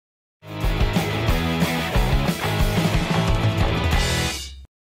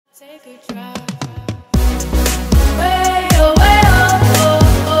a drive. Way oh, way oh, oh,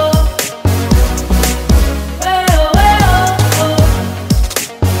 oh. Way oh, way oh, oh.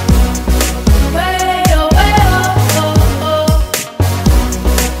 Way oh, way oh, oh, oh.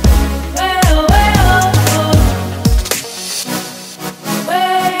 Way oh, way oh, oh.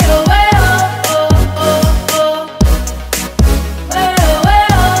 Way oh, way oh, oh, oh. Way oh, way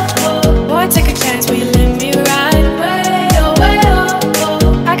oh, oh. Boy, take a chance, will you let me ride? Way oh,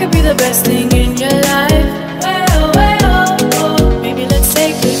 oh. I could be the best thing in your life. Way oh, oh. Maybe let's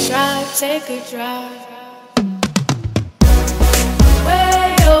take a drive, take a drive.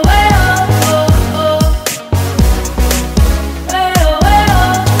 Way oh, oh, oh. Way oh,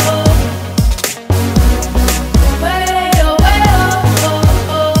 oh. Way oh, oh,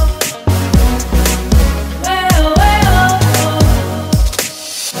 oh. Way oh, oh.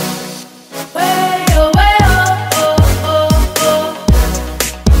 Way oh, oh, oh.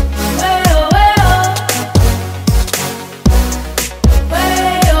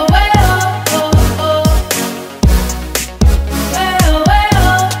 Way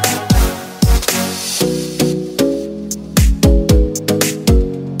oh,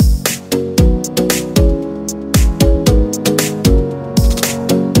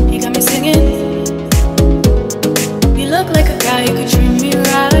 you got me singing. You look like a guy who could treat me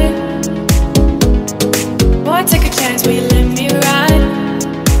right. Boy, take a chance, will you let me ride?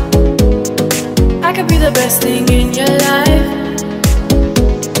 I could be the best thing in your life.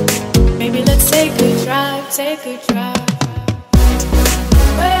 Maybe let's take a drive, take a drive.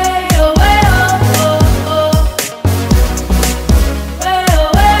 Way oh, oh, oh. Way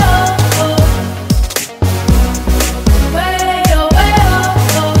oh, oh. Way oh,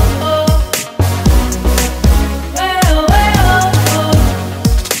 oh, oh. Way oh, oh.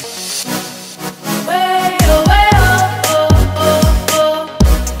 Way oh, oh, oh.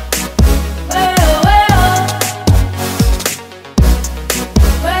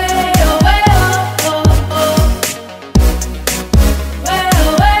 Way oh, oh.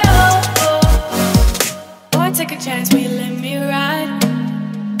 Way oh, oh. Boy, take a chance, will you let me ride?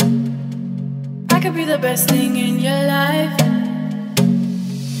 I could be the best thing in your life.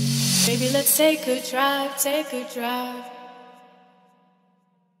 Baby, let's take a drive, take a drive.